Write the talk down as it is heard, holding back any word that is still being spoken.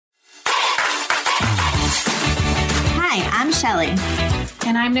Shelly.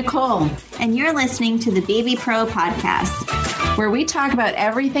 And I'm Nicole. And you're listening to the Baby Pro podcast, where we talk about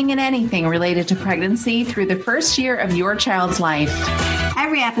everything and anything related to pregnancy through the first year of your child's life.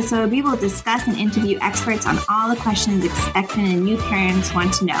 Every episode, we will discuss and interview experts on all the questions expectant and new parents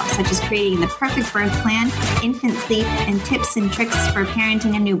want to know, such as creating the perfect birth plan, infant sleep, and tips and tricks for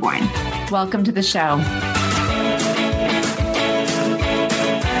parenting a newborn. Welcome to the show.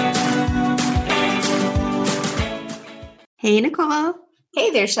 Hey, Nicole. Hey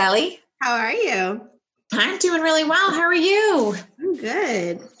there, Shelly. How are you? I'm doing really well. How are you? I'm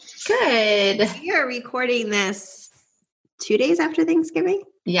good. Good. We are recording this 2 days after Thanksgiving.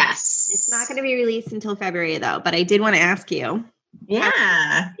 Yes. It's not going to be released until February, though, but I did want to ask you. Yeah.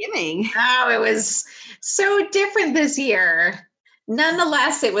 Thanksgiving. Oh, it was so different this year.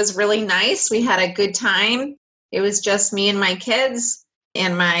 Nonetheless, it was really nice. We had a good time. It was just me and my kids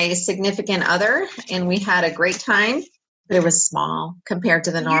and my significant other, and we had a great time. It was small compared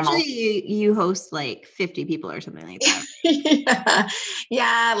to the normal. Usually you host like 50 people or something like that.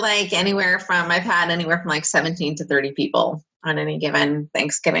 Yeah, like I've had anywhere from like 17 to 30 people on any given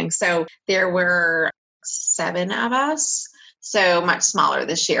Thanksgiving. So there were 7 of us, so much smaller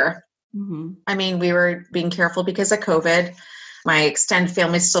this year. Mm-hmm. I mean, we were being careful because of COVID. My extended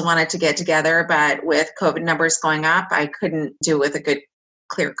family still wanted to get together, but with COVID numbers going up, I couldn't do it with a good,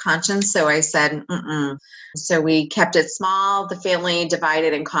 clear conscience. So I said, So we kept it small. The family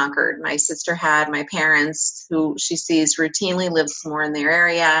divided and conquered. My sister had my parents, who she sees routinely, lives more in their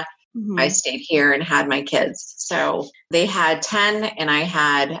area. Mm-hmm. I stayed here and had my kids. So they had 10 and I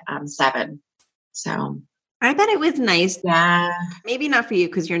had 7. So I bet it was nice. Yeah. Maybe not for you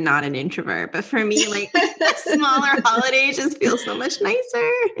because you're not an introvert, but for me, like smaller holidays just feel so much nicer.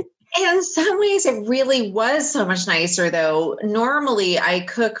 In some ways, it really was so much nicer, though. Normally, I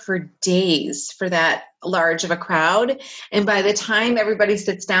cook for days for that large of a crowd. And by the time everybody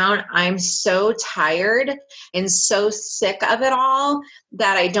sits down, I'm so tired and so sick of it all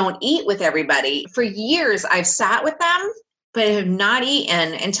that I don't eat with everybody. For years, I've sat with them, but I have not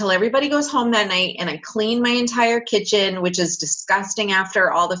eaten until everybody goes home that night and I clean my entire kitchen, which is disgusting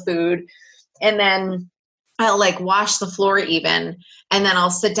after all the food. And then I'll wash the floor even. And then I'll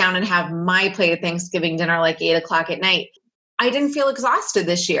sit down and have my plate of Thanksgiving dinner 8:00 at night. I didn't feel exhausted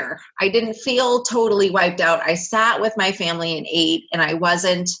this year. I didn't feel totally wiped out. I sat with my family and ate, and I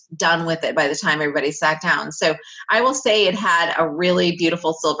wasn't done with it by the time everybody sat down. So I will say it had a really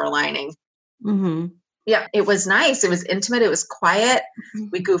beautiful silver lining. Mm-hmm. Yeah, it was nice. It was intimate. It was quiet. Mm-hmm.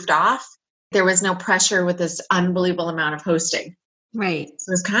 We goofed off. There was no pressure with this unbelievable amount of hosting. Right.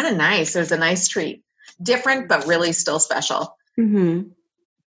 So it was kind of nice. It was a nice treat. Different, but really still special. Mm-hmm.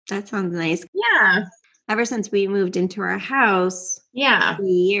 That sounds nice. Yeah. Ever since we moved into our house, 3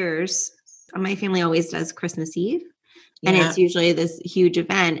 years, my family always does Christmas Eve. And it's usually this huge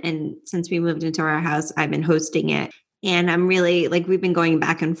event. And since we moved into our house, I've been hosting it. And I'm really we've been going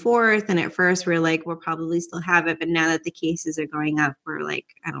back and forth. And at first we're we'll probably still have it. But now that the cases are going up, we're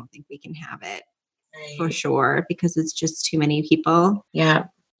I don't think we can have it for sure because it's just too many people. Yeah.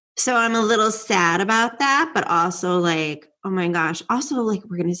 So I'm a little sad about that, but also oh my gosh, also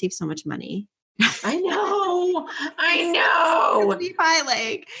we're going to save so much money. I know. We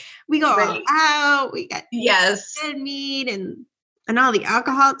buy we go all out, we got good meat and all the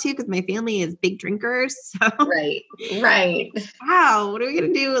alcohol too, because my family is big drinkers. So Right. Wow, what are we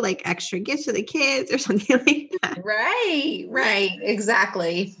going to do? Extra gifts for the kids or something like that. Right.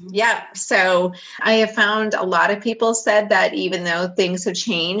 Exactly. Yep. So I have found a lot of people said that even though things have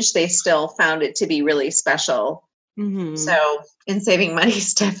changed, they still found it to be really special. Mm-hmm. So, and saving money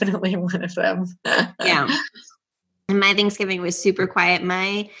is definitely one of them. Yeah. And my Thanksgiving was super quiet.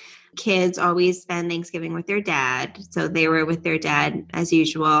 My kids always spend Thanksgiving with their dad. So they were with their dad as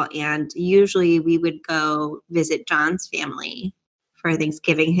usual. And usually we would go visit John's family for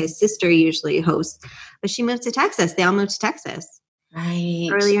Thanksgiving. His sister usually hosts, but she moved to Texas. They all moved to Texas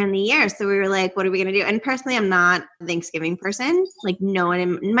earlier in the year. So we were what are we going to do? And personally, I'm not a Thanksgiving person. No one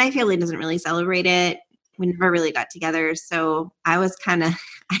in my family doesn't really celebrate it. We never really got together. So I was I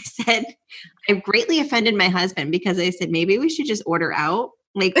said, I greatly offended my husband because I said, maybe we should just order out.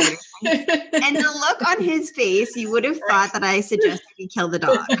 And the look on his face, you would have thought that I suggested he kill the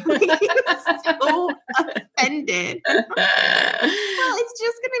dog. He was so offended. Well, it's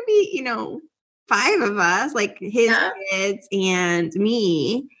just going to be, 5 of us, his kids and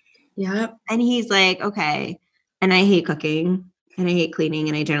me. Yeah. And he's okay. And I hate cooking. And I hate cleaning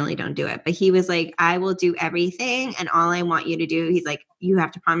and I generally don't do it. But he was I will do everything. And all I want you to do, he's you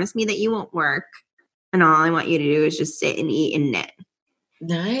have to promise me that you won't work. And all I want you to do is just sit and eat and knit.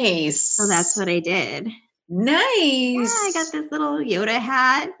 Nice. So that's what I did. Nice. Yeah, I got this little Yoda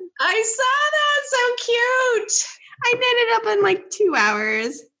hat. I saw that. So cute. I knit it up in like 2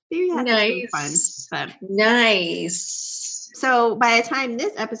 hours. Maybe that's really fun. But. Nice. So by the time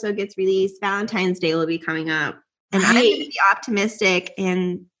this episode gets released, Valentine's Day will be coming up. And I'm going to be optimistic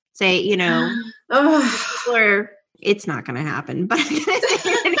and say, you know, it's not going to happen. But I'm going to say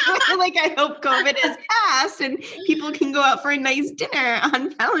it anyway, like I hope COVID has passed and people can go out for a nice dinner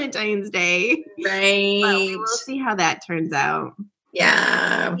on Valentine's Day. Right. But we will see how that turns out.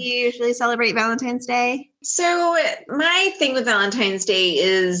 Yeah. Do you usually celebrate Valentine's Day? So my thing with Valentine's Day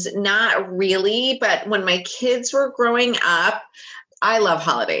is not really, but when my kids were growing up, I love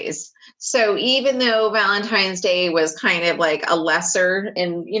holidays. So even though Valentine's Day was kind of like a lesser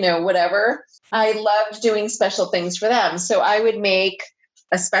and, you know, whatever, I loved doing special things for them. So I would make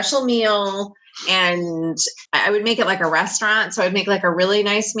a special meal and I would make it like a restaurant. So I'd make like a really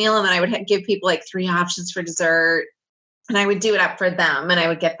nice meal and then I would give people like 3 options for dessert. And I would do it up for them and I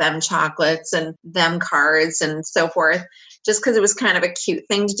would get them chocolates and them cards and so forth, just because it was kind of a cute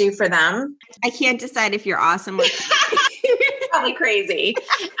thing to do for them. I can't decide if you're awesome or probably crazy.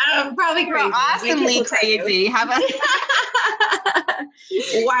 Probably crazy. Awesomely crazy. How about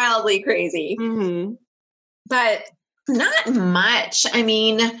wildly crazy? Mm-hmm. But not much. I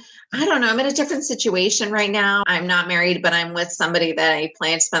mean, I don't know. I'm in a different situation right now. I'm not married, but I'm with somebody that I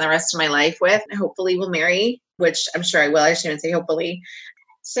plan to spend the rest of my life with. Hopefully we'll marry, which I'm sure I will. I shouldn't say hopefully.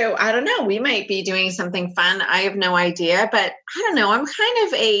 So I don't know. We might be doing something fun. I have no idea, but I don't know. I'm kind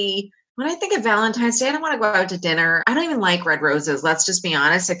of when I think of Valentine's Day, I don't want to go out to dinner. I don't even like red roses. Let's just be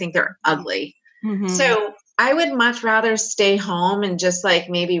honest. I think they're ugly. Mm-hmm. So I would much rather stay home and just like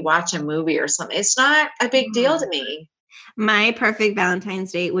maybe watch a movie or something. It's not a big deal to me. My perfect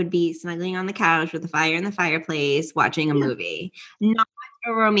Valentine's date would be snuggling on the couch with a fire in the fireplace, watching a movie. Not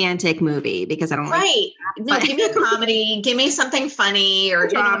a romantic movie because I don't like that. No, give me a comedy. Give me something funny or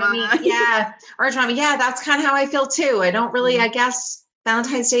drama. You know what I mean? Yeah. Or drama. Yeah, that's kind of how I feel too. I don't really, I guess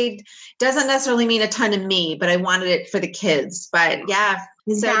Valentine's Day doesn't necessarily mean a ton to me, but I wanted it for the kids. But yeah.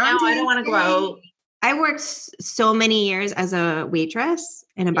 So now I don't want to go out. I worked so many years as a waitress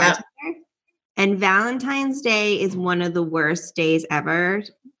and a bartender. And Valentine's Day is one of the worst days ever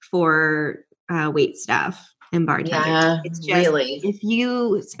for wait staff and bartenders. Yeah, it's just, really. If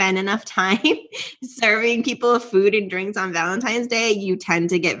you spend enough time serving people food and drinks on Valentine's Day, you tend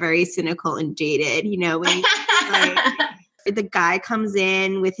to get very cynical and jaded. You know, when the guy comes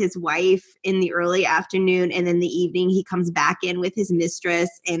in with his wife in the early afternoon and then the evening he comes back in with his mistress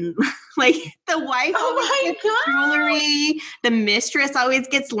and like the wife always gets jewelry, the mistress always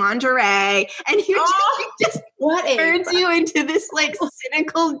gets lingerie, and you just turns you into this like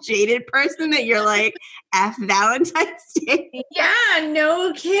cynical, jaded person that you're like, F Valentine's Day. Yeah,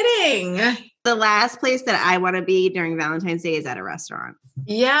 no kidding. The last place that I want to be during Valentine's Day is at a restaurant.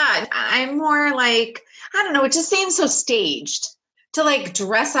 Yeah, I'm more like, I don't know, it just seems so staged to like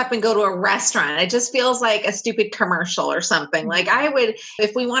dress up and go to a restaurant. It just feels like a stupid commercial or something. Like I would,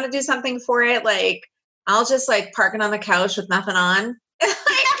 if we want to do something for it, like I'll just like park it on the couch with nothing on.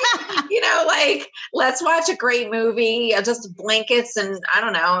 Like, you know, like let's watch a great movie, just blankets and I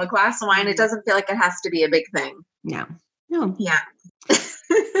don't know, a glass of wine. It doesn't feel like it has to be a big thing. No. Yeah.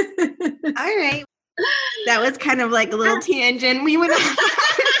 All right. That was kind of like a little tangent. We went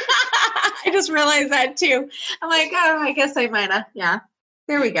I just realized that too. I'm like, oh, I guess I might have. Yeah.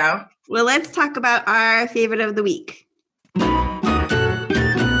 There we go. Well, let's talk about our favorite of the week.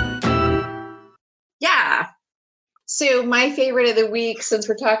 Yeah. So my favorite of the week, since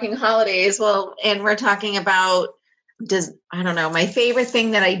we're talking holidays, and we're talking about, I don't know, my favorite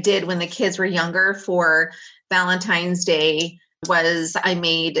thing that I did when the kids were younger for Valentine's Day was I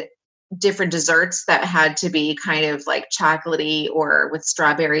made different desserts that had to be kind of like chocolatey or with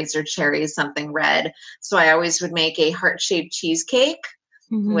strawberries or cherries, something red. So I always would make a heart-shaped cheesecake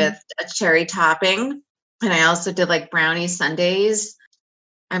with a cherry topping. And I also did like brownie sundaes.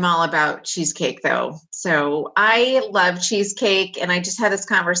 I'm all about cheesecake though. So I love cheesecake. And I just had this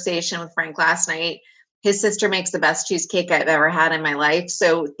conversation with Frank last night. His sister makes the best cheesecake I've ever had in my life.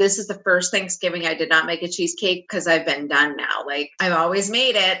 So this is the first Thanksgiving I did not make a cheesecake because I've been done now. Like I've always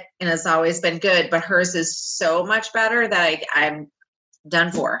made it and it's always been good, but hers is so much better that I'm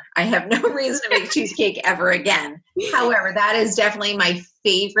done for. I have no reason to make cheesecake ever again. However, that is definitely my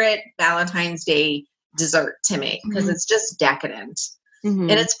favorite Valentine's Day dessert to make because it's just decadent and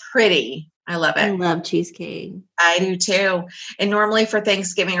it's pretty. I love it. I love cheesecake. I do too. And normally for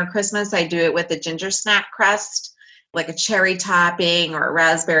Thanksgiving or Christmas, I do it with a ginger snap crust, like a cherry topping or a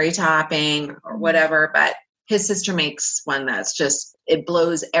raspberry topping or whatever. But His sister makes one that's just, it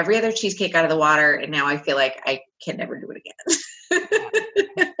blows every other cheesecake out of the water. And now I feel like I can never do it again.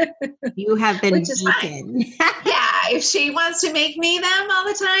 You have been Which is beaten. Yeah. If she wants to make me them all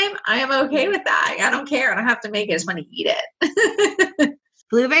the time, I am okay with that. I don't care. I don't have to make it. I just want to eat it.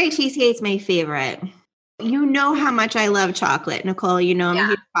 Blueberry cheesecake is my favorite. You know how much I love chocolate, Nicole. You know I'm a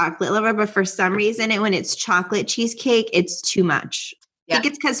huge chocolate lover, but for some reason, when it's chocolate cheesecake, it's too much. I think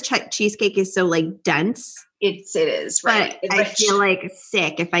it's because cheesecake is so like dense. It is, right? But I feel like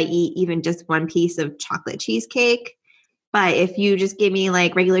sick if I eat even just one piece of chocolate cheesecake. But if you just give me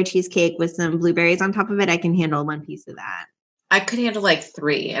like regular cheesecake with some blueberries on top of it, I can handle one piece of that. I could handle like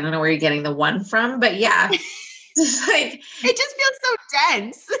 3. I don't know where you're getting the 1 from, but yeah. Just like, it just feels so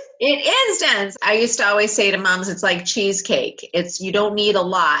dense. It is dense. I used to always say to moms, it's like cheesecake. You don't need a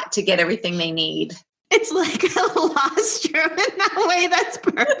lot to get everything they need. It's like a colostrum in that way. That's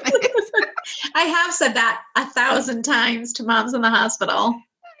perfect. I have said that 1,000 times to moms in the hospital.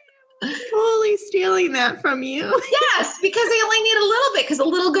 I'm totally stealing that from you. Yes, because they only need a little bit because a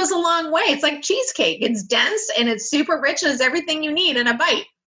little goes a long way. It's like cheesecake. It's dense and it's super rich and it's everything you need in a bite.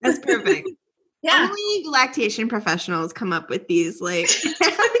 That's perfect. Yeah. Only lactation professionals come up with these like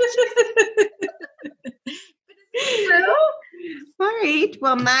True. All right.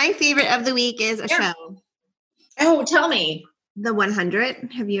 Well, my favorite of the week is a show. Oh, tell me. The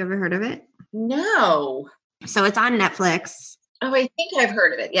 100. Have you ever heard of it? No. So it's on Netflix. Oh, I think I've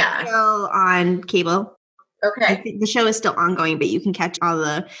heard of it. Yeah. Still on cable. Okay. I think the show is still ongoing, but you can catch all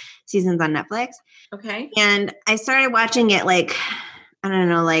the seasons on Netflix. Okay. And I started watching it like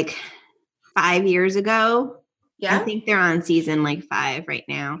 5 years ago. Yeah. I think they're on season 5 right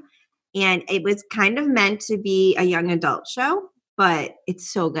now. And it was kind of meant to be a young adult show, but it's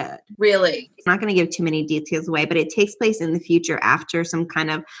so good. Really? I'm not going to give too many details away, but it takes place in the future after some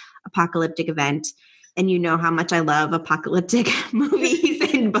kind of apocalyptic event. And you know how much I love apocalyptic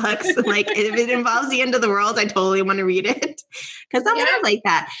movies and books. Like if it involves the end of the world, I totally want to read it because I'm not like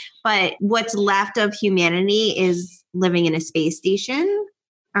that. But what's left of humanity is living in a space station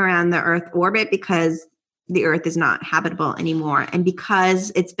around the Earth orbit because the Earth is not habitable anymore. And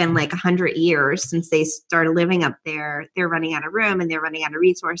because it's been 100 years since they started living up there, they're running out of room and they're running out of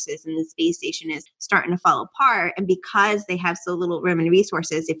resources. And the space station is starting to fall apart. And because they have so little room and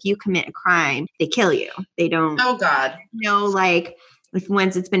resources, if you commit a crime, they kill you. They don't. Oh, God. If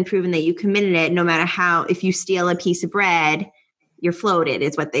once it's been proven that you committed it, no matter how, if you steal a piece of bread, you're floated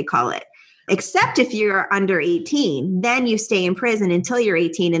is what they call it. Except if you're under 18, then you stay in prison until you're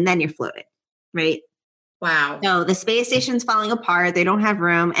 18 and then you're floated, right? Wow. So the space station's falling apart. They don't have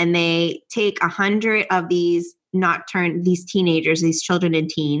room. And they take 100 of these teenagers, these children and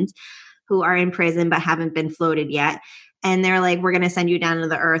teens who are in prison but haven't been floated yet. And they're like, we're going to send you down to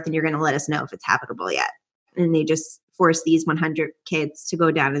the Earth and you're going to let us know if it's habitable yet. And they just force these 100 kids to go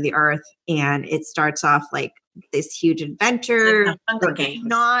down to the Earth. And it starts off like this huge adventure. Hunger Games.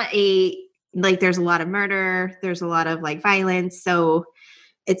 There's a lot of murder. There's a lot of violence. So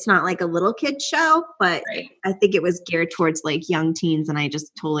it's not like a little kid show, but I think it was geared towards young teens, and I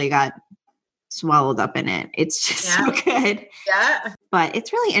just totally got swallowed up in it. It's just so good. Yeah. But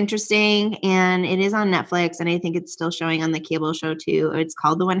it's really interesting, and it is on Netflix, and I think it's still showing on the cable show too. It's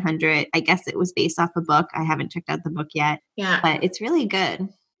called The 100. I guess it was based off a book. I haven't checked out the book yet. Yeah. But it's really good.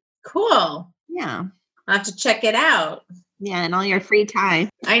 Cool. Yeah. I'll have to check it out. Yeah, and all your free time.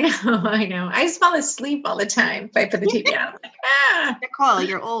 I know. I just fall asleep all the time if I put the TV on. I'm like, Nicole,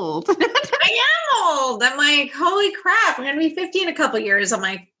 you're old. I am old. I'm like, holy crap, I'm going to be 50 in a couple years. I'm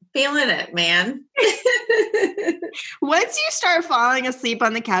like, feeling it, man. Once you start falling asleep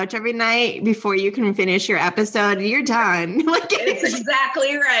on the couch every night before you can finish your episode, you're done. It's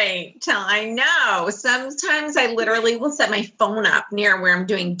exactly right. I know. Sometimes I literally will set my phone up near where I'm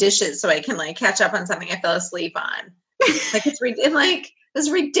doing dishes so I can catch up on something I fell asleep on. It's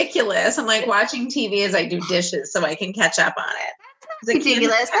ridiculous. I'm watching TV as I do dishes so I can catch up on it.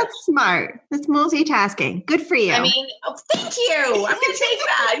 Ridiculous. That's smart. That's multitasking. Good for you. I mean, thank you. I'm going to take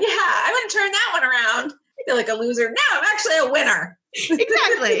that. Yeah, I'm going to turn that one around. I feel like a loser. No, I'm actually a winner.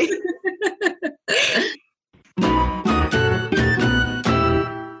 Exactly.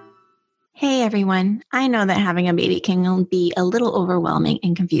 Hey, everyone. I know that having a baby can be a little overwhelming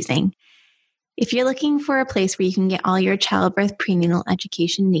and confusing. If you're looking for a place where you can get all your childbirth prenatal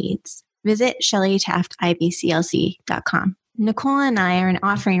education needs, visit ShellyTaftIBCLC.com. Nicole and I are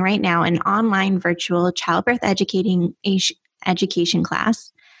offering right now an online virtual childbirth education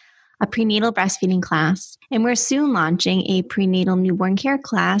class, a prenatal breastfeeding class, and we're soon launching a prenatal newborn care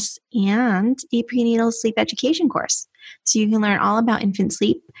class and a prenatal sleep education course. So you can learn all about infant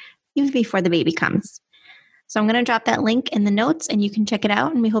sleep even before the baby comes. So I'm going to drop that link in the notes and you can check it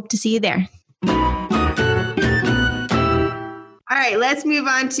out and we hope to see you there. All right, let's move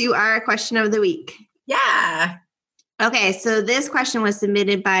on to our question of the week. Yeah. Okay, so this question was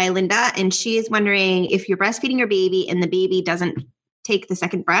submitted by Linda, and she is wondering if you're breastfeeding your baby and the baby doesn't take the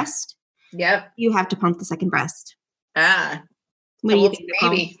second breast, Yep. you have to pump the second breast. Ah. What do you think, Nicole?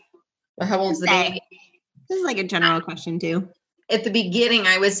 Baby? Well, how old's the baby? This is like a general question too. At the beginning,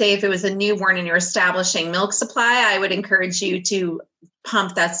 I would say if it was a newborn and you're establishing milk supply, I would encourage you to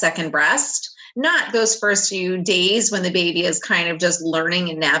pump that second breast. Not those first few days when the baby is kind of just learning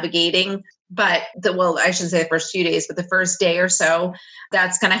and navigating, but I shouldn't say the first few days, but the first day or so,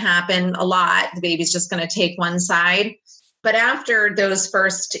 that's going to happen a lot. The baby's just going to take one side. But after those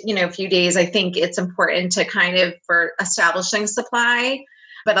first, few days, I think it's important to for establishing supply.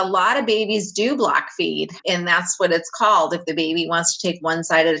 But a lot of babies do block feed, and that's what it's called if the baby wants to take one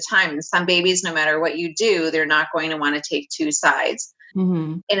side at a time. And some babies, no matter what you do, they're not going to want to take two sides.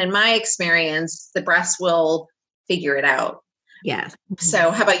 Mm-hmm. And in my experience, the breast will figure it out. Yes. Mm-hmm. So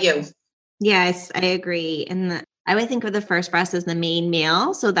how about you? Yes, I agree. And I would think of the first breast as the main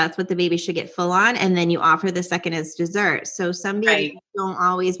meal. So that's what the baby should get full on. And then you offer the second as dessert. So some babies don't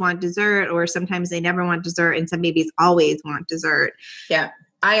always want dessert, or sometimes they never want dessert. And some babies always want dessert. Yeah.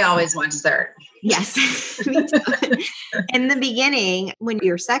 I always want dessert. Yes. Me too. In the beginning, when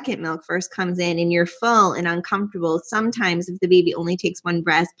your second milk first comes in and you're full and uncomfortable, sometimes if the baby only takes one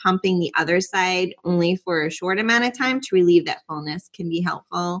breast, pumping the other side only for a short amount of time to relieve that fullness can be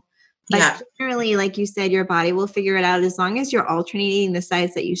helpful. But generally, like you said, your body will figure it out as long as you're alternating the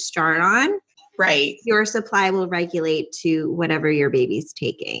sides that you start on. Right. Your supply will regulate to whatever your baby's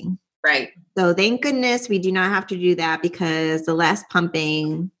taking. Right. So thank goodness we do not have to do that, because the less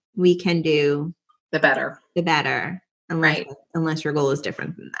pumping we can do, the better. Unless your goal is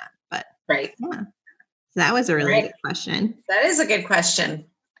different than that. But yeah. So that was a really good question. That is a good question.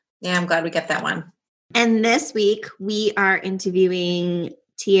 Yeah, I'm glad we get that one. And this week we are interviewing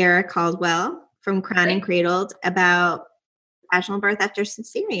Tiara Caldwell from Crowned and Cradled about vaginal birth after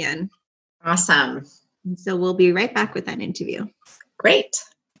cesarean. Awesome. And so we'll be right back with that interview. Great.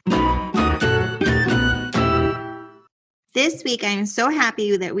 This week, I'm so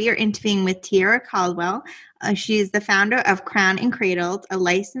happy that we are interviewing with Tiara Caldwell. She is the founder of Crowned and Cradled, a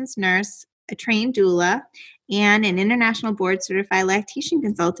licensed nurse, a trained doula, and an international board certified lactation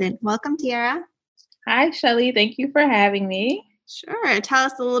consultant. Welcome, Tiara. Hi, Shelly. Thank you for having me. Sure. Tell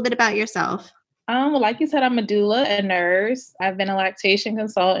us a little bit about yourself. Like you said, I'm a doula, a nurse. I've been a lactation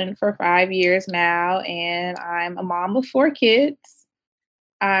consultant for 5 years now, and I'm a mom of 4 kids.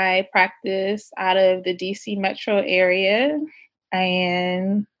 I practice out of the DC metro area,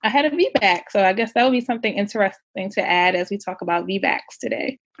 and I had a VBAC. So I guess that would be something interesting to add as we talk about VBACs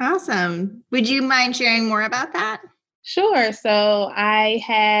today. Awesome. Would you mind sharing more about that? Sure. So I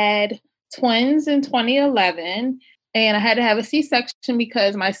had twins in 2011, and I had to have a C-section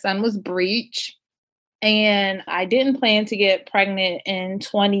because my son was breech. And I didn't plan to get pregnant in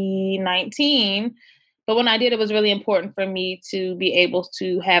 2019. But when I did, it was really important for me to be able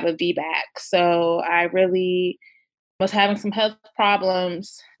to have a VBAC. So I really was having some health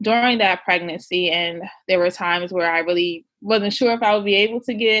problems during that pregnancy. And there were times where I really wasn't sure if I would be able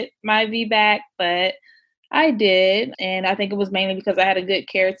to get my VBAC, but I did. And I think it was mainly because I had a good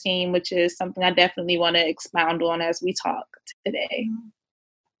care team, which is something I definitely want to expound on as we talk today.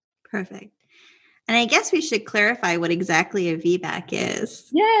 Perfect. And I guess we should clarify what exactly a VBAC is.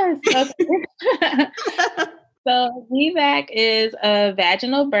 Yes. Okay. So VBAC is a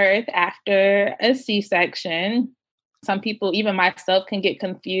vaginal birth after a C-section. Some people, even myself, can get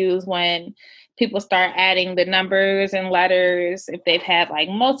confused when people start adding the numbers and letters, if they've had like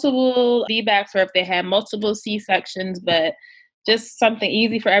multiple VBACs or if they had multiple C-sections. But just something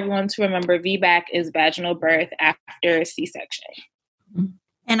easy for everyone to remember, VBAC is vaginal birth after a C-section. Mm-hmm.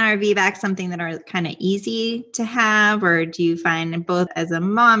 And are VBACs something that are kind of easy to have, or do you find both as a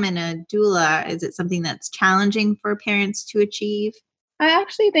mom and a doula, is it something that's challenging for parents to achieve? I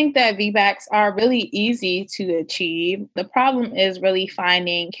actually think that VBACs are really easy to achieve. The problem is really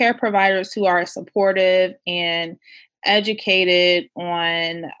finding care providers who are supportive and educated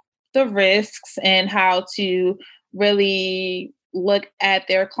on the risks and how to really look at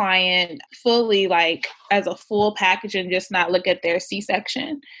their client fully, like as a full package, and just not look at their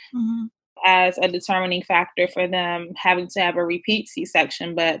C-section as a determining factor for them having to have a repeat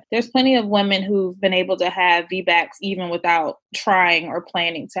C-section. But there's plenty of women who've been able to have VBACs even without trying or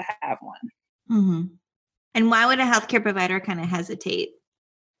planning to have one. And why would a healthcare provider kind of hesitate?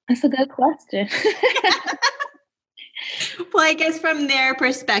 That's a good question. Well, I guess from their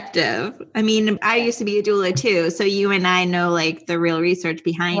perspective, I mean, I used to be a doula too, so you and I know like the real research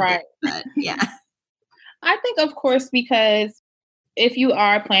behind Right. it. But yeah. I think, of course, because if you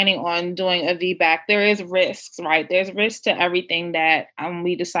are planning on doing a VBAC, there is risks, right? There's risk to everything that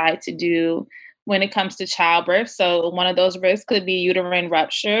we decide to do when it comes to childbirth. So one of those risks could be uterine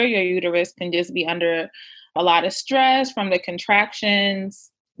rupture. Your uterus can just be under a lot of stress from the contractions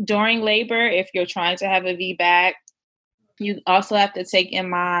during labor. If you're trying to have a VBAC, you also have to take in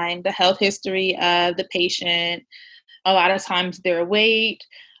mind the health history of the patient, a lot of times their weight.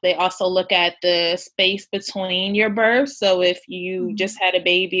 They also look at the space between your births. So if you just had a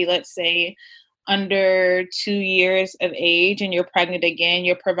baby, let's say under 2 years of age and you're pregnant again,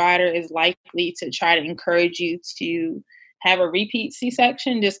 your provider is likely to try to encourage you to have a repeat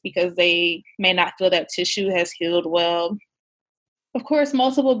C-section just because they may not feel that tissue has healed well. Of course,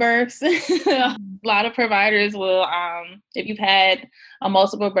 multiple births. A lot of providers will, if you've had a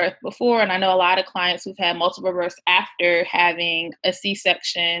multiple birth before, and I know a lot of clients who've had multiple births after having a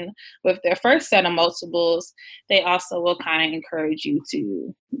C-section with their first set of multiples, they also will kind of encourage you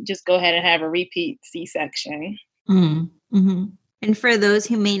to just go ahead and have a repeat C-section. Mm-hmm. And for those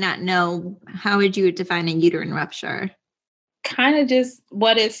who may not know, how would you define a uterine rupture? Kind of just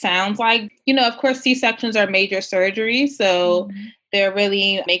what it sounds like. Of course, C-sections are major surgery. So they're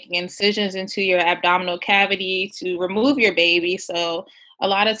really making incisions into your abdominal cavity to remove your baby. So a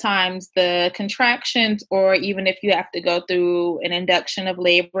lot of times the contractions, or even if you have to go through an induction of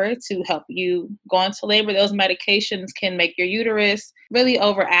labor to help you go into labor, those medications can make your uterus really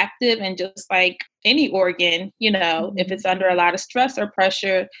overactive. And just like any organ, if it's under a lot of stress or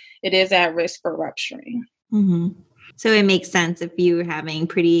pressure, it is at risk for rupturing. Mm-hmm. So it makes sense if you were having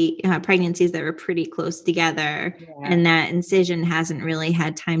pregnancies that were pretty close together and that incision hasn't really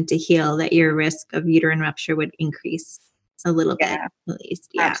had time to heal, that your risk of uterine rupture would increase a little bit, at least.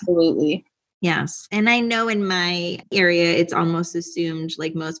 Yeah, absolutely. Yes. And I know in my area, it's almost assumed,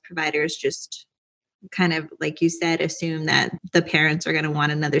 like most providers just kind of, like you said, assume that the parents are going to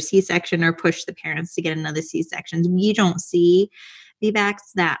want another C-section or push the parents to get another C-section. We don't see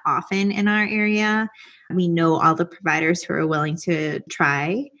VBACs that often in our area. We know all the providers who are willing to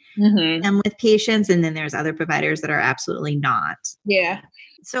try them with patients, and then there's other providers that are absolutely not. Yeah.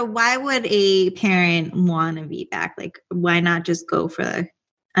 So why would a parent want a VBAC? Like, why not just go for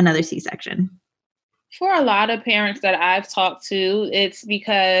another C-section? For a lot of parents that I've talked to, it's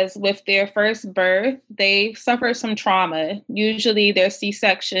because with their first birth, they've suffered some trauma. Usually their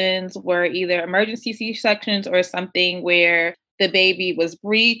C-sections were either emergency C-sections or something where the baby was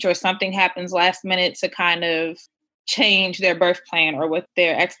breached or something happens last minute to kind of change their birth plan or what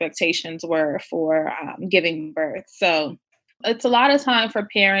their expectations were for giving birth. So it's a lot of time for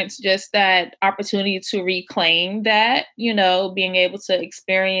parents, just that opportunity to reclaim that, being able to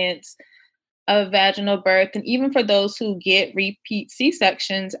experience a vaginal birth. And even for those who get repeat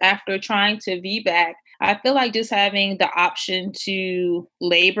C-sections after trying to VBAC, I feel like just having the option to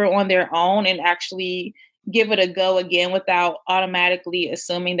labor on their own and actually give it a go again without automatically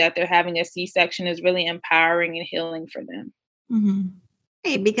assuming that they're having a C-section is really empowering and healing for them. Mm-hmm.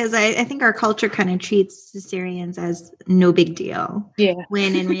 Right, because I think our culture kind of treats cesareans as no big deal. Yeah.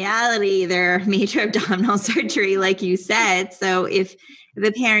 When in reality, they're major abdominal surgery, like you said. So if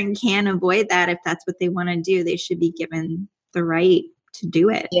the parent can avoid that, if that's what they want to do, they should be given the right to do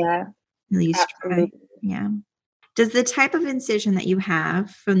it. Yeah. At least try. Yeah. Does the type of incision that you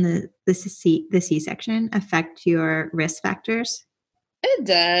have from the C-section affect your risk factors? It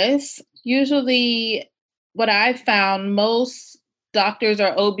does. Usually what I've found, most doctors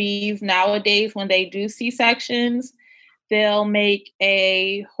or OBs nowadays, when they do C-sections, they'll make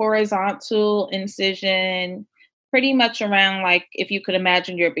a horizontal incision pretty much around, like, if you could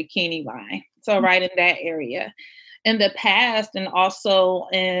imagine your bikini line. So right in that area. In the past, and also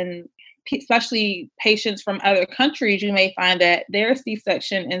in especially patients from other countries, you may find that their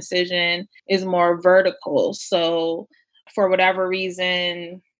C-section incision is more vertical. So for whatever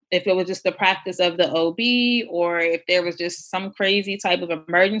reason, if it was just the practice of the OB, or if there was just some crazy type of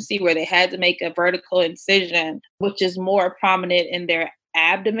emergency where they had to make a vertical incision, which is more prominent in their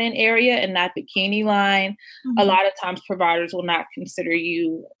abdomen area and not bikini line, a lot of times providers will not consider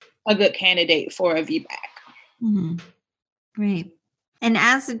you a good candidate for a VBAC. Mm-hmm. Right. And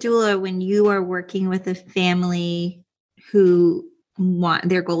as a doula, when you are working with a family who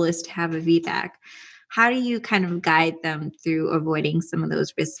their goal is to have a VBAC, how do you kind of guide them through avoiding some of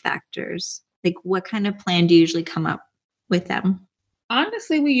those risk factors? Like, what kind of plan do you usually come up with them?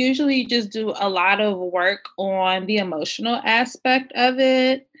 Honestly, we usually just do a lot of work on the emotional aspect of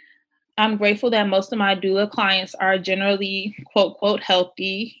it. I'm grateful that most of my doula clients are generally quote, quote,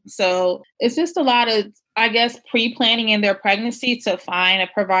 healthy. So it's just a lot of, I guess, pre-planning in their pregnancy to find a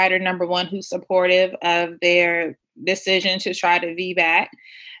provider, number one, who's supportive of their decision to try to VBAC,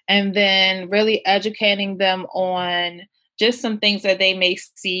 and then really educating them on just some things that they may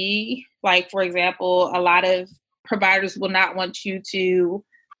see. Like, for example, a lot of providers will not want you to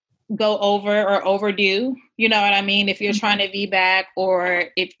go over or overdo, you know what I mean? If you're trying to VBAC, or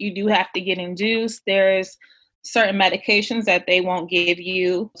if you do have to get induced, there's certain medications that they won't give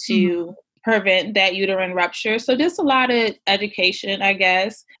you to prevent that uterine rupture. So just a lot of education, I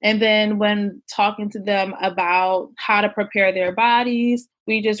guess. And then when talking to them about how to prepare their bodies,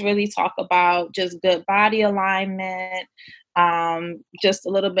 we just really talk about just good body alignment, just a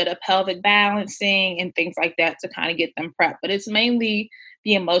little bit of pelvic balancing and things like that to kind of get them prepped. But it's mainly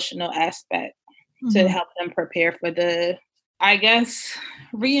the emotional aspect to help them prepare for the, I guess,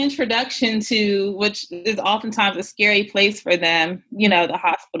 reintroduction to, which is oftentimes a scary place for them, you know, the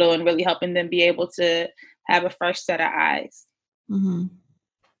hospital, and really helping them be able to have a fresh set of eyes.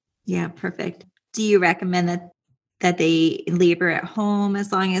 Yeah, perfect. Do you recommend that they labor at home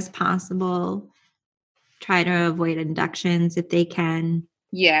as long as possible? Try to avoid inductions if they can?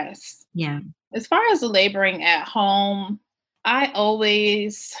 Yes. Yeah. As far as the laboring at home, I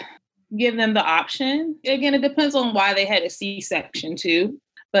always give them the option. Again, it depends on why they had a C-section too.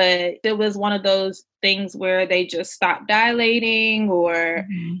 But it was one of those things where they just stopped dilating, or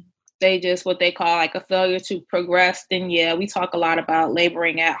they just what they call like a failure to progress. Then yeah, we talk a lot about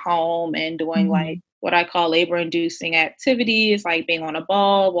laboring at home and doing like what I call labor-inducing activities, like being on a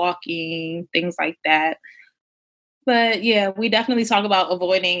ball, walking, things like that. But yeah, we definitely talk about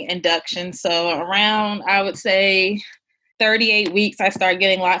avoiding induction. So around, I would say, 38 weeks, I start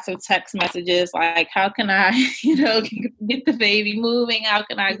getting lots of text messages like, how can I, get the baby moving? How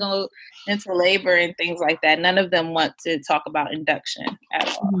can I go into labor and things like that? None of them want to talk about induction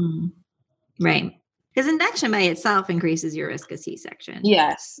at all. Right. Because induction by itself increases your risk of C-section.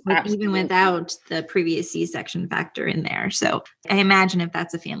 Yes. Even without the previous C-section factor in there. So I imagine if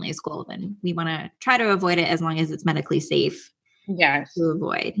that's a family's goal, then we want to try to avoid it as long as it's medically safe. Yes. To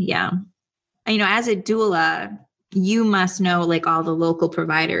avoid. Yeah. As a doula, you must know like all the local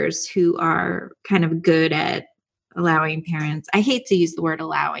providers who are kind of good at allowing parents. I hate to use the word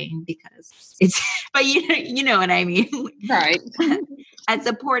allowing because it's, but you know what I mean? Right. At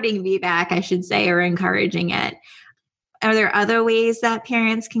supporting VBAC, I should say, or encouraging it. Are there other ways that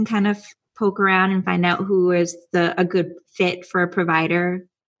parents can kind of poke around and find out who is a good fit for a provider?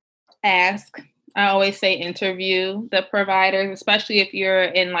 Ask. I always say interview the providers, especially if you're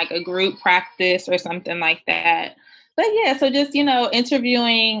in like a group practice or something like that. But yeah, so just,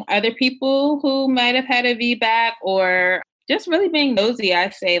 interviewing other people who might have had a VBAC, or just really being nosy, I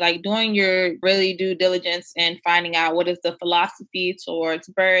say, like doing your really due diligence and finding out what is the philosophy towards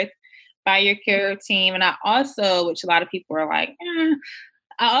birth by your care team. And I also, which a lot of people are like,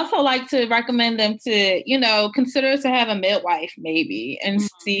 I also like to recommend them to, consider to have a midwife maybe, and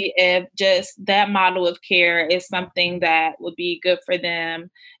see if just that model of care is something that would be good for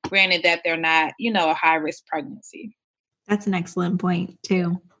them, granted that they're not, a high-risk pregnancy. That's an excellent point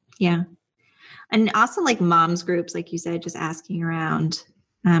too. Yeah. And also like moms groups, like you said, just asking around.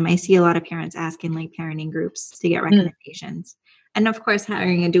 I see a lot of parents asking like parenting groups to get recommendations. And of course,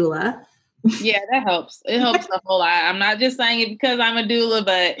 hiring a doula. Yeah, that helps. It helps a whole lot. I'm not just saying it because I'm a doula,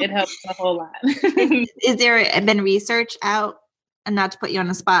 but it helps a whole lot. Is there been research out, and not to put you on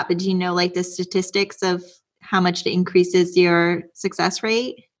the spot, but do you know like the statistics of how much it increases your success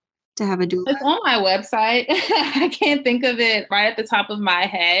rate to have a doula? It's on my website. I can't think of it right at the top of my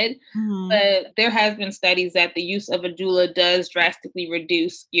head, but there has been studies that the use of a doula does drastically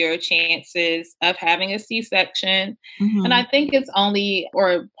reduce your chances of having a C-section. And I think it's only,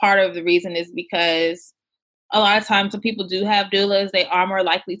 or part of the reason is because a lot of times when people do have doulas, they are more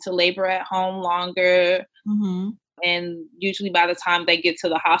likely to labor at home longer. And usually by the time they get to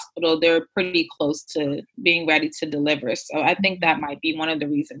the hospital, they're pretty close to being ready to deliver. So I think that might be one of the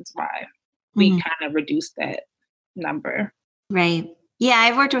reasons why we kind of reduced that number. Right. Yeah,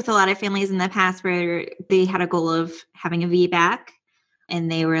 I've worked with a lot of families in the past where they had a goal of having a VBAC,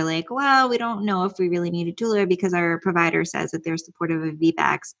 and they were like, well, we don't know if we really need a doula because our provider says that they're supportive of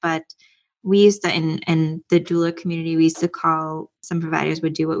VBACs. But we used to, in the doula community, we used to call, some providers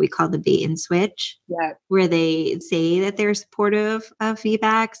would do what we call the bait and switch, where they say that they're supportive of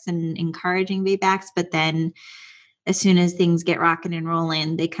VBACs and encouraging VBACs, but then as soon as things get rocking and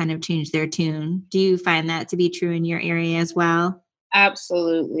rolling, they kind of change their tune. Do you find that to be true in your area as well?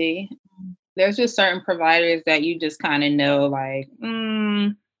 Absolutely. There's just certain providers that you just kind of know, like,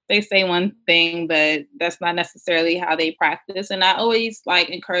 they say one thing, but that's not necessarily how they practice. And I always like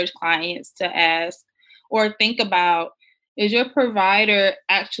encourage clients to ask or think about, is your provider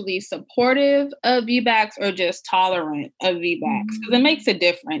actually supportive of VBACs or just tolerant of VBACs? Because it makes a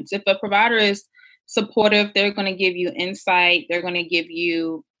difference. If a provider is supportive, they're going to give you insight, they're going to give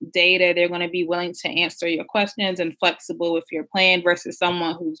you data, they're going to be willing to answer your questions and flexible with your plan, versus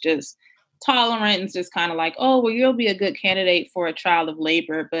someone who's just tolerant and just kind of like, oh, well, you'll be a good candidate for a child of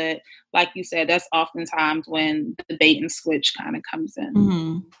labor. But like you said, that's oftentimes when the bait and switch kind of comes in.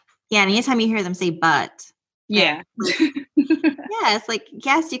 Mm-hmm. Yeah. And anytime you hear them say, but. Yeah. Yeah, it's like,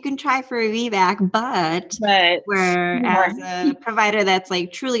 yes, you can try for a VBAC, but whereas a provider that's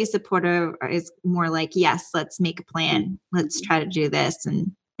like truly supportive is more like, yes, let's make a plan. Let's try to do this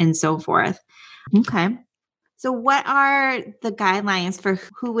and so forth. Okay. So what are the guidelines for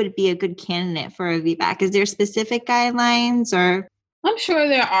who would be a good candidate for a VBAC? Is there specific guidelines or? I'm sure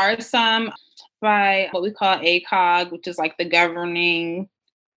there are some by what we call ACOG, which is like the governing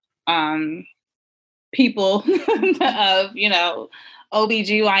people of,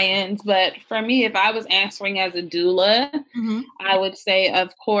 OBGYNs. But for me, if I was answering as a doula, I would say,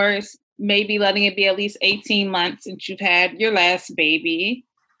 of course, maybe letting it be at least 18 months since you've had your last baby.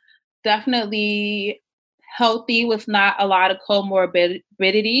 Definitely healthy with not a lot of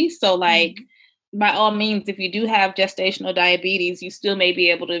comorbidity. So like, by all means, if you do have gestational diabetes, you still may be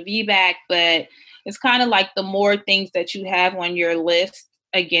able to VBAC, but it's kind of like the more things that you have on your list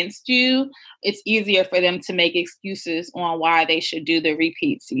against you, it's easier for them to make excuses on why they should do the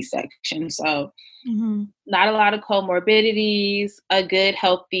repeat C-section. So not a lot of comorbidities, a good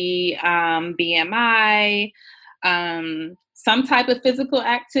healthy BMI, some type of physical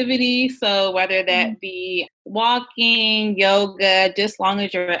activity. So whether that be walking, yoga, just as long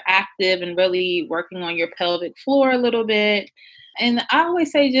as you're active and really working on your pelvic floor a little bit. And I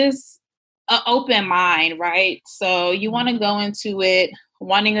always say just an open mind, right? So you want to go into it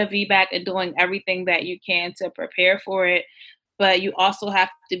wanting a VBAC and doing everything that you can to prepare for it. But you also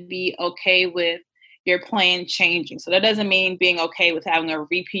have to be okay with your plan changing. So that doesn't mean being okay with having a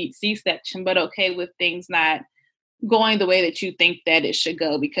repeat C-section, but okay with things not going the way that you think that it should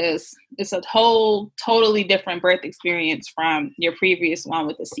go, because it's a whole totally different birth experience from your previous one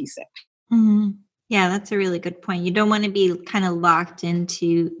with a C-section. Yeah, that's a really good point. You don't want to be kind of locked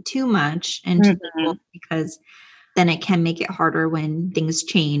into too much into the goal, because then it can make it harder when things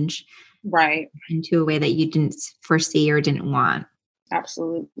change into a way that you didn't foresee or didn't want.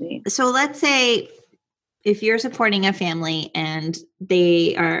 Absolutely. So let's say if you're supporting a family and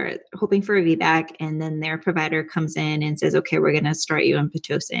they are hoping for a VBAC, and then their provider comes in and says, okay, we're going to start you on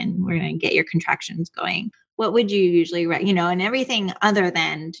Pitocin. We're going to get your contractions going. What would you usually, and everything other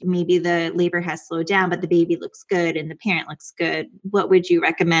than maybe the labor has slowed down, but the baby looks good and the parent looks good. What would you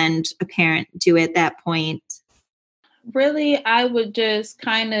recommend a parent do at that point? Really, I would just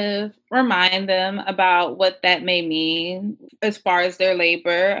kind of remind them about what that may mean as far as their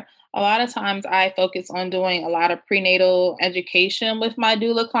labor. A lot of times I focus on doing a lot of prenatal education with my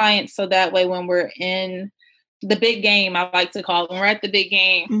doula clients. So that way, when we're in the big game, I like to call it, when we're at the big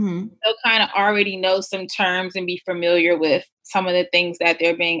game, they'll kind of already know some terms and be familiar with some of the things that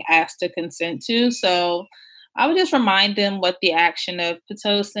they're being asked to consent to. So I would just remind them what the action of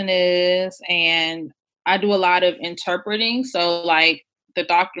Pitocin is. And I do a lot of interpreting. So like the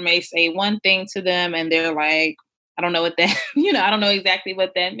doctor may say one thing to them and they're like, I don't know what that, I don't know exactly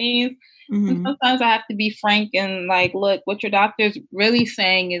what that means. And sometimes I have to be frank and like, look, what your doctor's really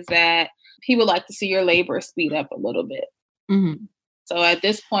saying is that he would like to see your labor speed up a little bit. So at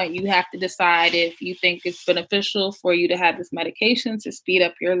this point, you have to decide if you think it's beneficial for you to have this medication to speed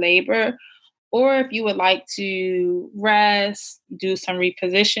up your labor, or if you would like to rest, do some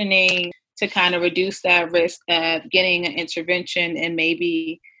repositioning to kind of reduce that risk of getting an intervention and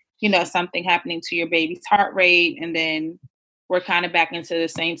maybe, something happening to your baby's heart rate. And then we're kind of back into the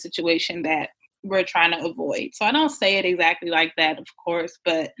same situation that we're trying to avoid. So I don't say it exactly like that, of course,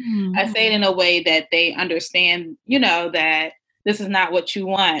 but I say it in a way that they understand, that this is not what you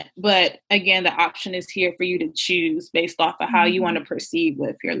want. But again, the option is here for you to choose based off of how you want to proceed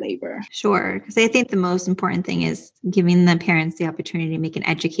with your labor. Sure. Because I think the most important thing is giving the parents the opportunity to make an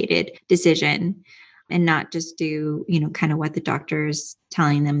educated decision and not just do, kind of what the doctor's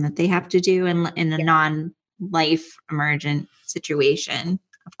telling them that they have to do in a non-life emergent situation.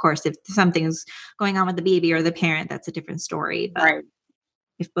 Of course, if something's going on with the baby or the parent, that's a different story. But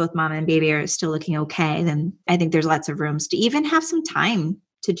if both mom and baby are still looking okay, then I think there's lots of rooms to even have some time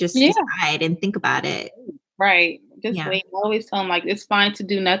to just decide and think about it. Right. Just wait. I always tell them, like, it's fine to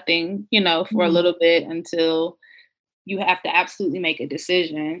do nothing, for a little bit until you have to absolutely make a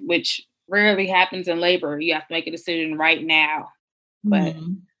decision, which rarely happens in labor. You have to make a decision right now, but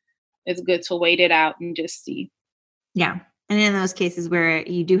it's good to wait it out and just see. Yeah. And in those cases where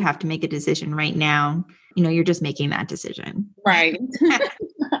you do have to make a decision right now, you're just making that decision. Right.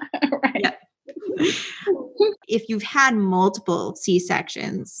 Right. Yeah. If you've had multiple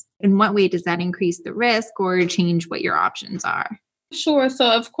C-sections, in what way does that increase the risk or change what your options are? Sure. So,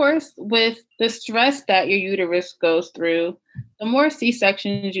 of course, with the stress that your uterus goes through, the more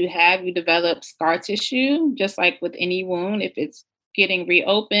C-sections you have, you develop scar tissue, just like with any wound. If it's getting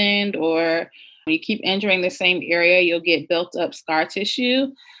reopened or you keep injuring the same area, you'll get built up scar tissue.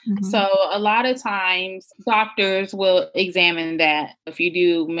 Mm-hmm. So a lot of times doctors will examine that. If you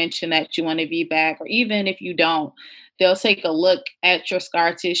do mention that you want to VBAC, or even if you don't, they'll take a look at your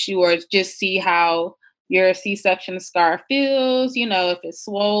scar tissue or just see how your C-section scar feels, if it's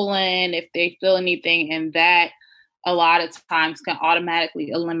swollen, if they feel anything, and that a lot of times can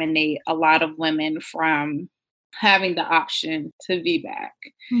automatically eliminate a lot of women from having the option to VBAC.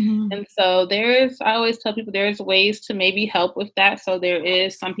 Mm-hmm. And so I always tell people there's ways to maybe help with that. So there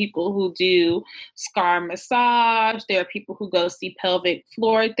is some people who do scar massage. There are people who go see pelvic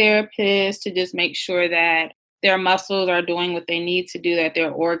floor therapists to just make sure that their muscles are doing what they need to do, that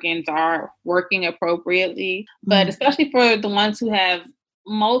their organs are working appropriately. Mm-hmm. But especially for the ones who have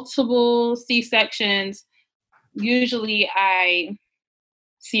multiple C-sections, usually I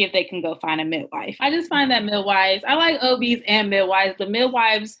see if they can go find a midwife. I just find that midwives, I like OBs and midwives, but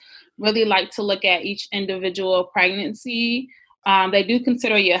midwives really like to look at each individual pregnancy. They do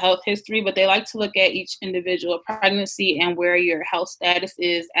consider your health history, but they like to look at each individual pregnancy and where your health status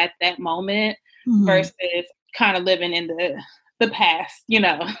is at that moment versus kind of living in the past,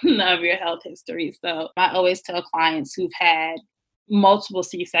 of your health history. So I always tell clients who've had multiple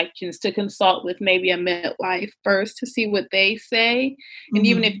C-sections to consult with maybe a midwife first to see what they say. And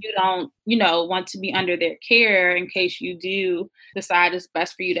even if you don't, want to be under their care, in case you do decide it's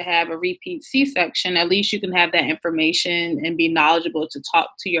best for you to have a repeat C-section, at least you can have that information and be knowledgeable to talk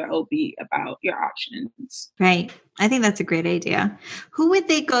to your OB about your options. Right. I think that's a great idea. Who would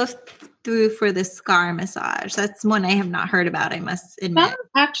they go through for the scar massage? That's one I have not heard about, I must admit.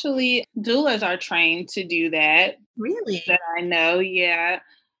 Actually, doulas are trained to do that. Really? That I know, yeah.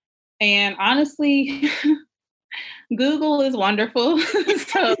 And honestly, Google is wonderful.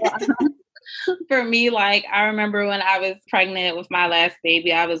 So for me, I remember when I was pregnant with my last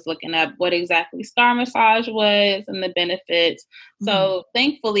baby, I was looking up what exactly scar massage was and the benefits. So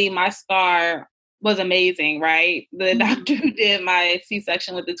thankfully, my scar was amazing, right? The doctor who did my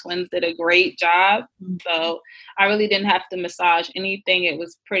C-section with the twins did a great job. So I really didn't have to massage anything. It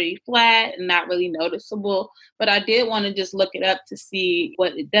was pretty flat and not really noticeable. But I did want to just look it up to see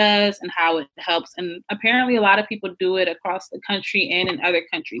what it does and how it helps. And apparently a lot of people do it across the country and in other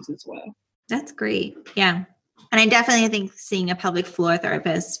countries as well. That's great. Yeah. And I definitely think seeing a pelvic floor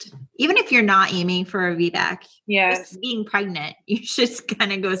therapist, even if you're not aiming for a VBAC, just being pregnant, you should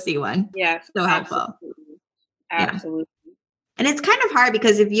kind of go see one. Yes. So helpful. Absolutely. Yeah. And it's kind of hard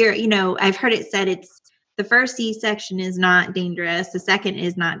because if you're, I've heard it said it's the first C-section is not dangerous. The second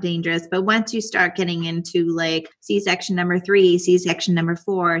is not dangerous. But once you start getting into C-section number 3, C-section number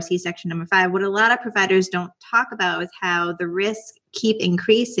 4, C-section number 5, what a lot of providers don't talk about is how the risks keep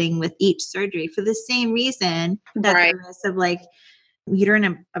increasing with each surgery for the same reason that the risk of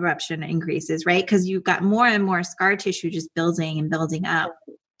uterine eruption increases, right? Because you've got more and more scar tissue just building and building up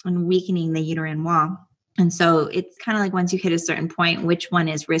and weakening the uterine wall. And so it's kind of once you hit a certain point, which one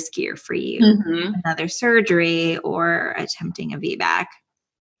is riskier for you? Another surgery or attempting a VBAC?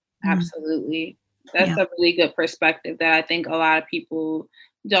 Absolutely. That's a really good perspective that I think a lot of people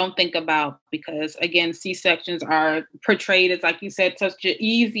don't think about because, again, C-sections are portrayed as, like you said, such an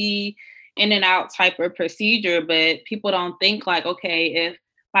easy in and out type of procedure, but people don't think okay, if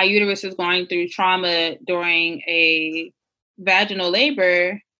my uterus is going through trauma during a vaginal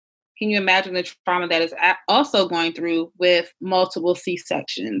labor, can you imagine the trauma that is also going through with multiple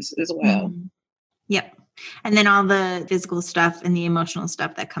C-sections as well? Yep. And then all the physical stuff and the emotional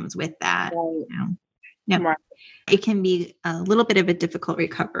stuff that comes with that. Right. Yep. Right. It can be a little bit of a difficult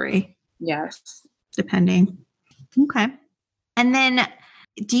recovery. Yes. Depending. Okay. And then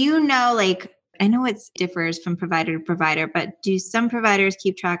do you know, I know it differs from provider to provider, but do some providers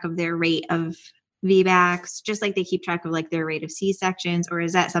keep track of their rate of VBACs, just like they keep track of their rate of C-sections? Or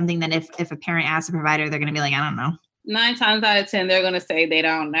is that something that if a parent asks a provider, they're going to be I don't know? 9 times out of 10, they're going to say they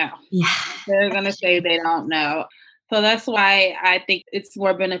don't know. Yeah. They're going to say they don't know. So that's why I think it's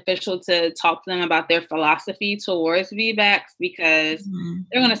more beneficial to talk to them about their philosophy towards VBACs, because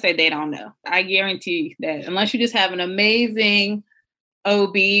they're going to say they don't know. I guarantee that unless you just have an amazing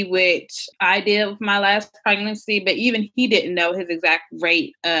OB, which I did with my last pregnancy, but even he didn't know his exact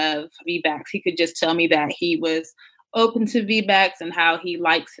rate of VBACs. He could just tell me that he was open to VBACs and how he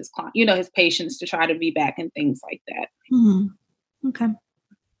likes his client, his patients to try to VBAC and things like that. Mm-hmm. Okay.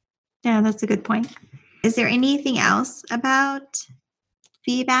 Yeah, that's a good point. Is there anything else about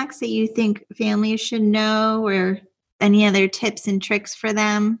VBACs that you think families should know, or any other tips and tricks for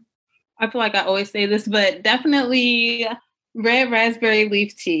them? I feel like I always say this, but definitely red raspberry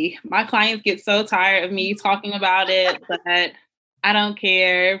leaf tea. My clients get so tired of me talking about it, but I don't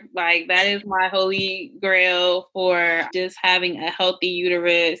care. Like, that is my holy grail for just having a healthy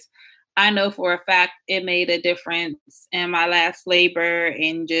uterus. I know for a fact it made a difference in my last labor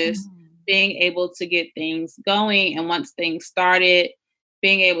and just being able to get things going. And once things started,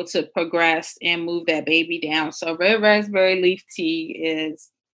 being able to progress and move that baby down. So red raspberry leaf tea is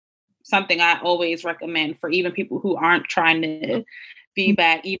something I always recommend for even people who aren't trying to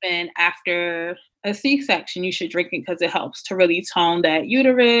VBAC. Even after a C-section, you should drink it because it helps to really tone that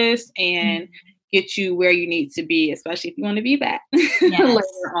uterus and get you where you need to be, especially if you want to VBAC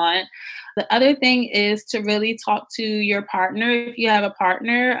later on. The other thing is to really talk to your partner, if you have a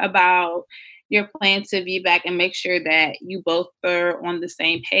partner, about your plan to VBAC, and make sure that you both are on the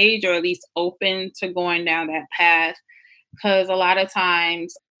same page, or at least open to going down that path. Because a lot of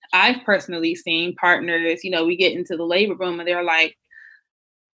times I've personally seen partners, we get into the labor room and they're like,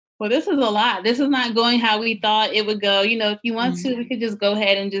 well, this is a lot. This is not going how we thought it would go. If you want to, we could just go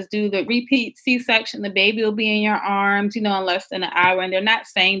ahead and just do the repeat C-section. The baby will be in your arms, in less than an hour. And they're not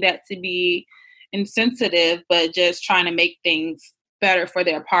saying that to be insensitive, but just trying to make things better for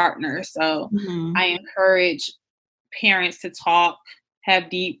their partner. So I encourage parents to talk,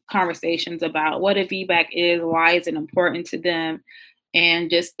 have deep conversations about what a VBAC is, why is it important to them, and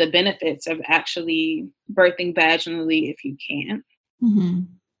just the benefits of actually birthing vaginally if you can.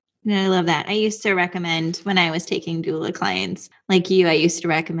 I love that. I used to recommend, when I was taking doula clients like you, I used to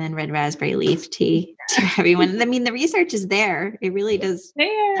recommend red raspberry leaf tea to everyone. I mean, the research is there. It really does.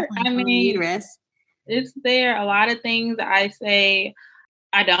 There. The uterus. It's there. A lot of things I say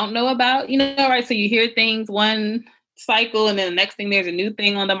I don't know about, right? So you hear things one cycle and then the next thing there's a new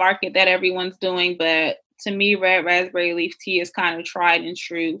thing on the market that everyone's doing. But to me, red raspberry leaf tea is kind of tried and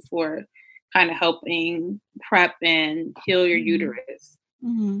true for kind of helping prep and heal your uterus.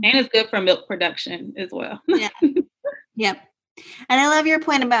 And it's good for milk production as well. Yep. And I love your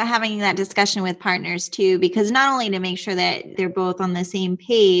point about having that discussion with partners too, because not only to make sure that they're both on the same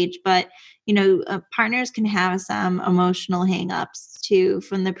page, but partners can have some emotional hangups too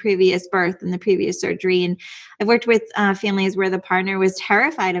from the previous birth and the previous surgery. And I've worked with families where the partner was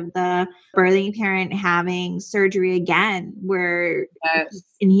terrified of the birthing parent having surgery again,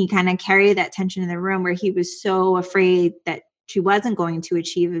 and he kind of carried that tension in the room where he was so afraid that she wasn't going to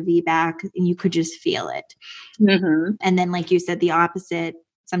achieve a VBAC, and you could just feel it. And then, like you said, the opposite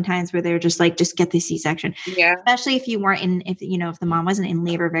sometimes, where they're just like, just get the C-section. Yeah. Especially if you weren't if the mom wasn't in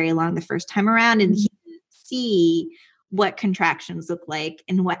labor very long the first time around, and he didn't see what contractions look like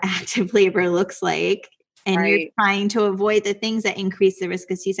and what active labor looks like. And you're trying to avoid the things that increase the risk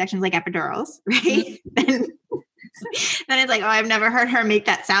of C-sections, like epidurals, right? Then it's like, oh, I've never heard her make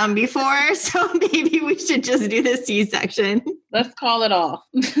that sound before, so maybe we should just do the C-section. Let's call it off.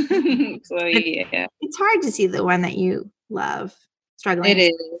 So yeah, it's hard to see the one that you love struggling. It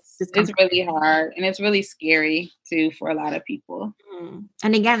is. It's really hard, and it's really scary too for a lot of people.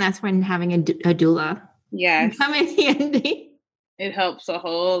 And again, that's when having a doula, come in handy. It helps a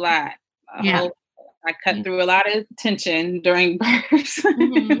whole lot. I cut through a lot of tension during birth.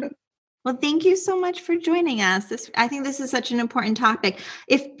 Well, thank you so much for joining us. I think this is such an important topic.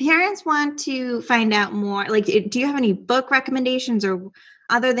 If parents want to find out more, like, do you have any book recommendations, or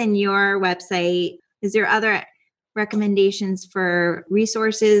other than your website, is there other recommendations for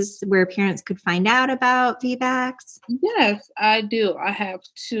resources where parents could find out about VBACs? Yes, I do. I have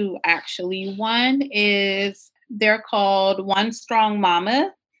two, actually. One is, they're called One Strong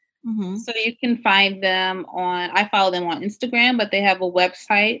Mama. So you can find them I follow them on Instagram, but they have a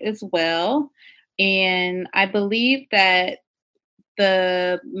website as well. And I believe that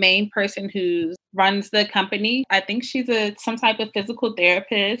the main person who runs the company, I think she's some type of physical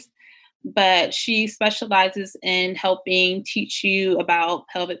therapist, but she specializes in helping teach you about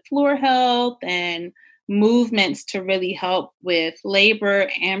pelvic floor health and movements to really help with labor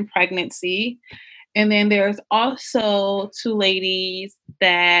and pregnancy. And then there's also two ladies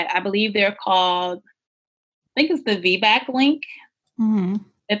that I believe they're called think it's the VBAC link. Mm-hmm.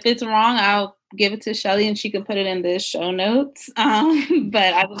 If it's wrong, I'll give it to Shelly and she can put it in the show notes.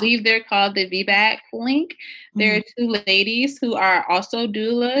 But I believe they're called the VBAC link. There are two ladies who are also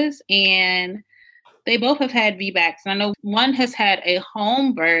doulas, and they both have had VBACs. I know one has had a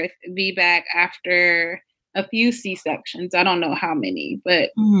home birth VBAC after a few C-sections. I don't know how many,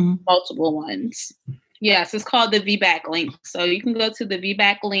 but multiple ones. Yes, it's called the VBAC link. So you can go to the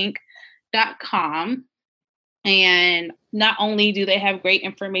VBAClink.com. And not only do they have great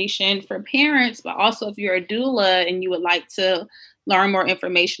information for parents, but also if you're a doula and you would like to learn more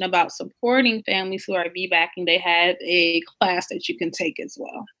information about supporting families who are VBACing, they have a class that you can take as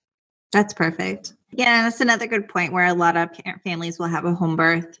well. That's perfect. Yeah, that's another good point where a lot of families will have a home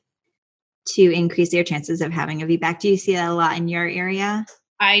birth to increase their chances of having a VBAC. Do you see that a lot in your area?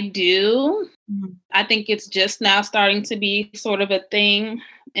 I do. I think it's just now starting to be sort of a thing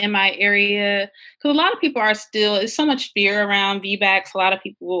in my area because a lot of people are still, there's so much fear around VBACs. A lot of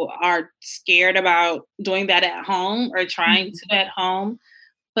people are scared about doing that at home or trying to at home.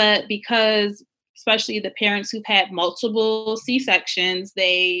 But because especially the parents who've had multiple C-sections,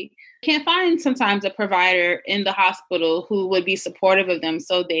 they can't find sometimes a provider in the hospital who would be supportive of them.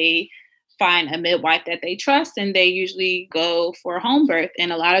 So they find a midwife that they trust and they usually go for a home birth.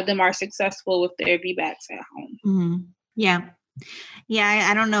 And a lot of them are successful with their VBACs at home. Yeah. Yeah.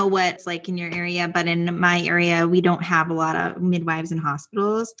 I don't know what it's like in your area, but in my area, we don't have a lot of midwives in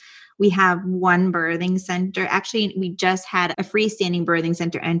hospitals. We have one birthing center. Actually, we just had a freestanding birthing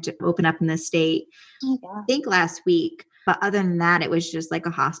center open up in the state, I think last week. But other than that, it was just like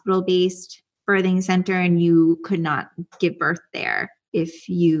a hospital-based birthing center and you could not give birth there. If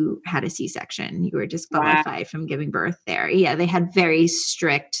you had a C-section, you were disqualified from giving birth there. Yeah, they had very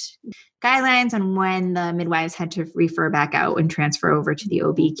strict guidelines on when the midwives had to refer back out and transfer over to the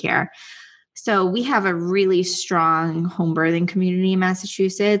OB care. So we have a really strong home birthing community in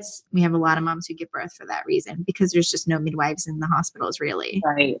Massachusetts. We have a lot of moms who give birth for that reason because there's just no midwives in the hospitals, really.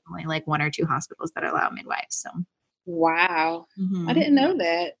 Right. Only like one or two hospitals that allow midwives. So. Wow. I didn't know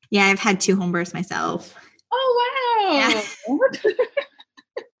that. Yeah, I've had 2 home births myself. Oh, wow. Yeah.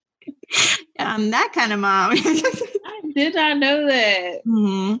 That kind of mom. I did not know that.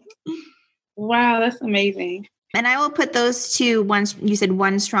 Wow, that's amazing. And I will put those two. You said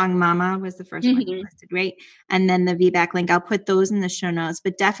One Strong Mama was the first one you listed, right? And then the VBAC link. I'll put those in the show notes.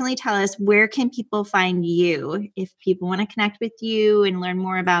 But definitely tell us, where can people find you if people want to connect with you and learn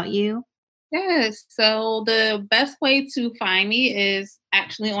more about you? Yes. So the best way to find me is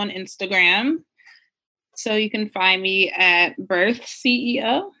actually on Instagram. So you can find me at Birth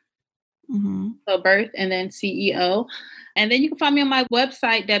CEO. So Birth and then CEO. And then you can find me on my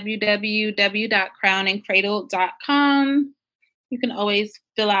website, www.crownandcradled.com. You can always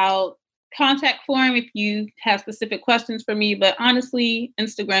fill out contact form if you have specific questions for me. But honestly,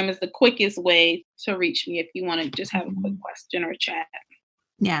 Instagram is the quickest way to reach me if you want to just have a quick question or chat.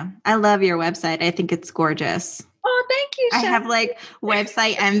 Yeah, I love your website. I think it's gorgeous. Oh, thank you, Shelly. I have like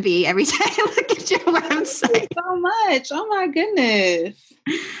website envy every time I look at your website. Thank you so much. Oh my goodness.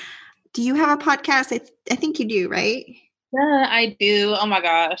 Do you have a podcast? I think you do, right? Yeah, I do. Oh my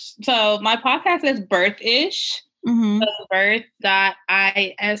gosh. So my podcast is Birth-ish. So birth.ish.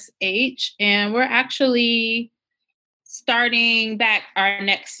 And we're actually starting back our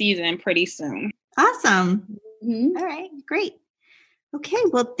next season pretty soon. Awesome. All right, great. Okay,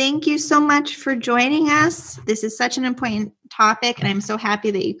 well, thank you so much for joining us. This is such an important topic, and I'm so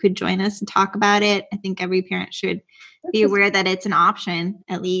happy that you could join us and talk about it. I think every parent should be aware that it's an option,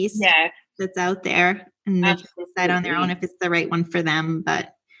 at least, that's out there, and they can decide on their own if it's the right one for them.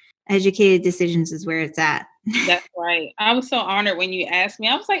 But educated decisions is where it's at. That's right. I was so honored when you asked me.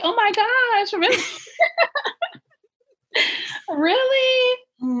 I was like, oh my gosh, really? Really?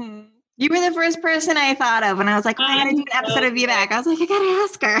 You were the first person I thought of when I was like, I gotta do an episode of VBAC. I was like, I gotta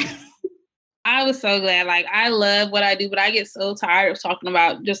ask her. I was so glad. Like, I love what I do, but I get so tired of talking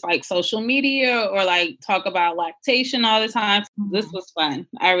about just like social media or like talk about lactation all the time. This was fun.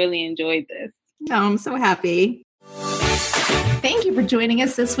 I really enjoyed this. Oh, I'm so happy. Thank you for joining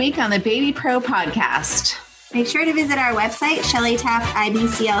us this week on the Baby Pro podcast. Make sure to visit our website,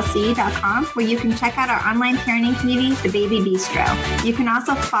 shellytaftibclc.com, where you can check out our online parenting community, The Baby Bistro. You can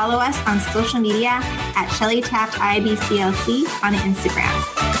also follow us on social media at shellytaftibclc on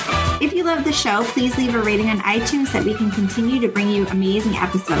Instagram. If you love the show, please leave a rating on iTunes so that we can continue to bring you amazing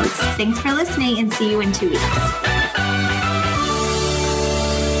episodes. Thanks for listening and see you in 2 weeks.